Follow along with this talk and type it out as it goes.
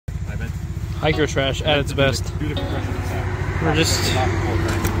hiker trash at its best. We're just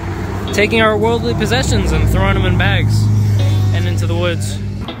taking our worldly possessions and throwing them in bags and into the woods.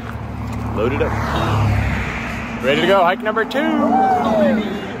 Loaded up. Ready to go. Hike number 2.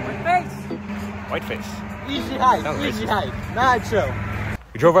 Whiteface. Easy hike. Easy hike. Not chill.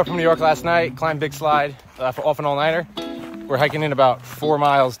 We drove up from New York last night, climbed Big Slide, off an all-nighter. We're hiking in about 4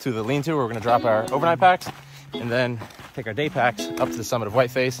 miles to the lean-to where we're gonna drop our overnight packs and then take our day packs up to the summit of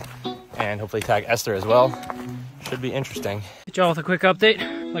Whiteface and hopefully tag Esther as well. Should be interesting. Get y'all with a quick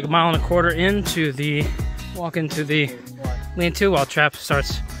update. Like a mile and a quarter into the walk into the lean-to while Trap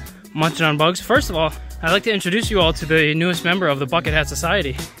starts munching on bugs. First of all, I'd like to introduce you all to the newest member of the Bucket Hat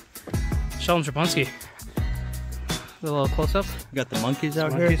Society, Sheldon Trapunski. A little close up. We got the monkeys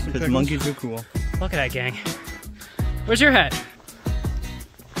out here because monkeys are cool. Look at that gang. Where's your hat?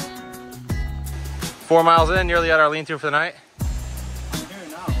 4 miles in, nearly at our lean-to for the night.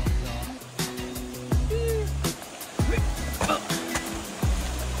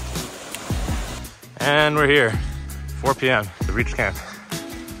 And we're here, 4 p.m. to reach camp.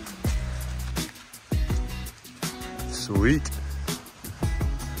 Sweet.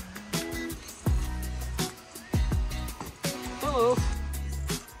 Hello.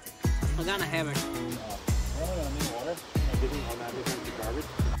 I got a hammer.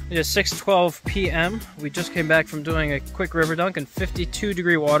 It is 6:12 p.m. We just came back from doing a quick river dunk in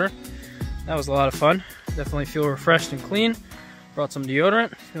 52-degree water. That was a lot of fun. Definitely feel refreshed and clean. Brought some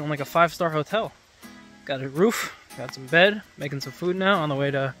deodorant. Feeling like a 5-star hotel. Got a roof, got some bed, making some food now on the way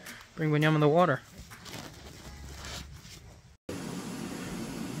to bring Winyum in the water.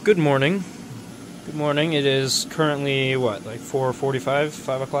 Good morning. Good morning. It is currently, what, like 4:45,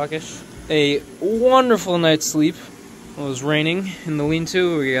 5 o'clock-ish? A wonderful night's sleep. It was raining in the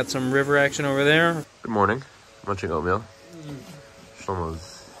lean-to. We got some river action over there. Good morning. Munching oatmeal.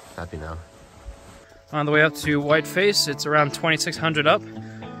 Shlomo's happy now. On the way up to Whiteface, it's around 2,600 up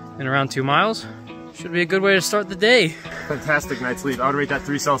in around 2 miles. Should be a good way to start the day. Fantastic night's sleep. I would rate that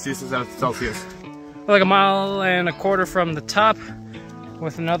 3 Celsius out of Celsius. We're like a mile and a quarter from the top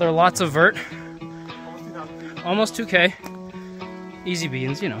with another lots of vert. Almost 2K. Easy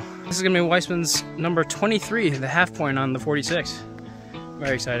beans, you know. This is gonna be Weissman's number 23, the half point on the 46.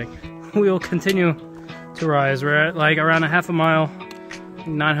 Very exciting. We will continue to rise. We're at like around a half a mile,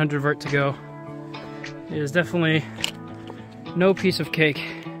 900 vert to go. It is definitely no piece of cake.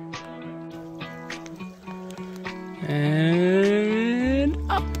 And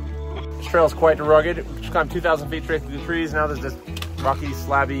up. This trail is quite rugged. We just climbed 2,000 feet straight through the trees. Now there's this rocky,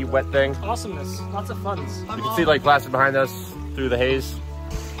 slabby, wet thing. Awesomeness. Lots of fun. You can see Lake Placid behind us through the haze.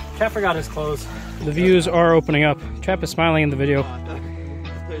 Trap forgot his clothes. The views are opening up. Trap is smiling in the video.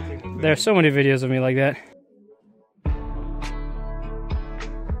 There are so many videos of me like that.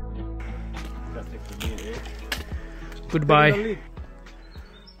 Goodbye.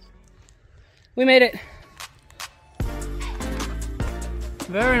 We made it.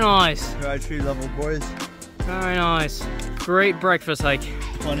 Very nice. Dry tree level, boys. Very nice. Great breakfast hike.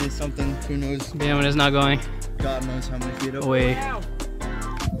 20 something, who knows? Benjamin is not going. God knows how many feet up. Away.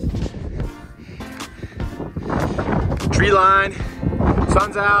 Tree line,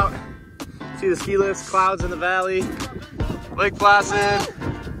 sun's out. See the ski lifts, clouds in the valley. Lake Placid.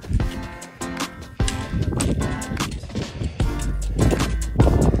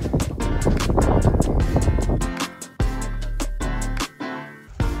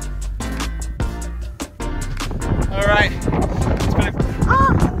 All right,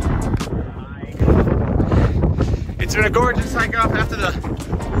 it's been a gorgeous hike up after the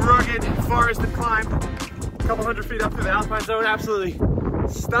rugged forested climb. A couple hundred feet up through the alpine zone, absolutely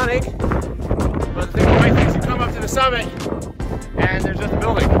stunning. But the thing with Whiteface, you come up to the summit and there's just a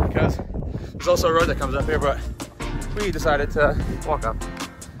building because there's also a road that comes up here, but we decided to walk up.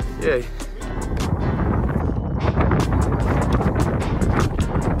 Yay.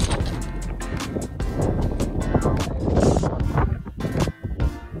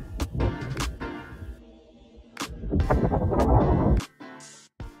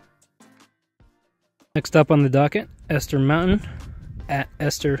 Next up on the docket, Esther Mountain at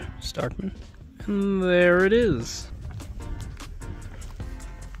Esther Starkman. And there it is.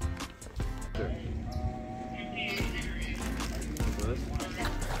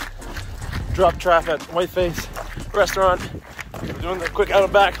 Drop Trap at Whiteface restaurant. We're doing the quick out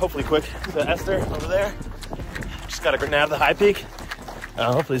and back, hopefully quick, to Esther over there. Just gotta nab the high peak.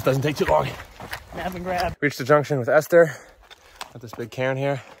 Hopefully this doesn't take too long. Nab and grab. Reached the junction with Esther. Got this big cairn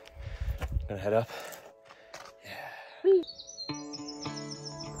here. Gonna head up.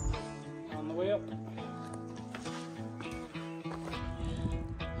 On the way up.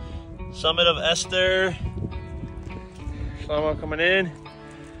 Summit of Esther. Slow-mo coming in.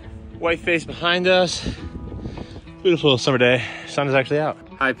 Whiteface behind us. Beautiful summer day. Sun is actually out.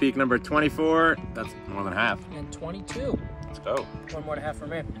 High peak number 24. That's more than half. And 22. Let's go. One more to have for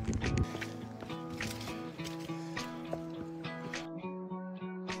me.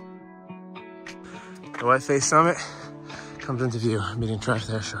 The Whiteface summit comes into view. Meeting track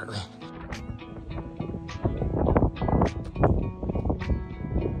there shortly.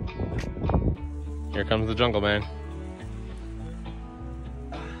 Here comes the jungle, man.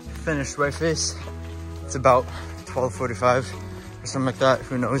 Finished Whiteface. It's about 12:45 or something like that,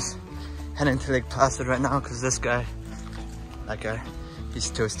 who knows. Heading to Lake Placid right now because that guy, he's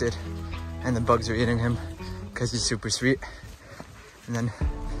toasted and the bugs are eating him because he's super sweet. And then,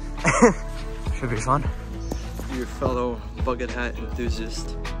 should be fun. Your fellow bucket hat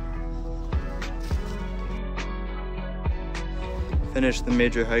enthusiast. Finished the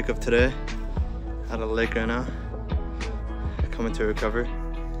major hike of today. At a lake right now. Coming to recover.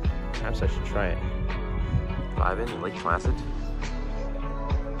 Perhaps I should try it. Dive in Lake Placid.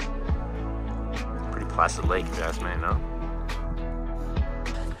 Pretty placid lake, if you ask me, no?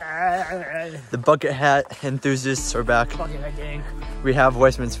 The bucket hat enthusiasts are back. Bucket hat gang. We have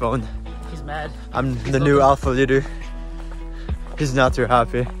Weissman's phone. He's mad. I'm the new alpha leader. He's not too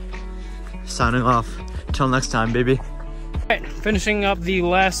happy. Signing off. Till next time, baby. Alright, finishing up the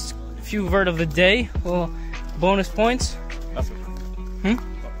last few vert of the day. Little bonus points.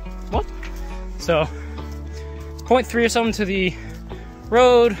 What? So, 0.3 or something to the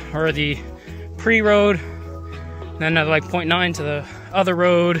road, or the pre-road. Then another like 0.9 to the other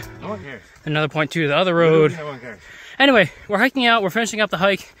road. No one cares. Another 0.2 to the other road. No one cares. Anyway, we're hiking out. We're finishing up the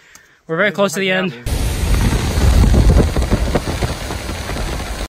hike. We're very close to the end.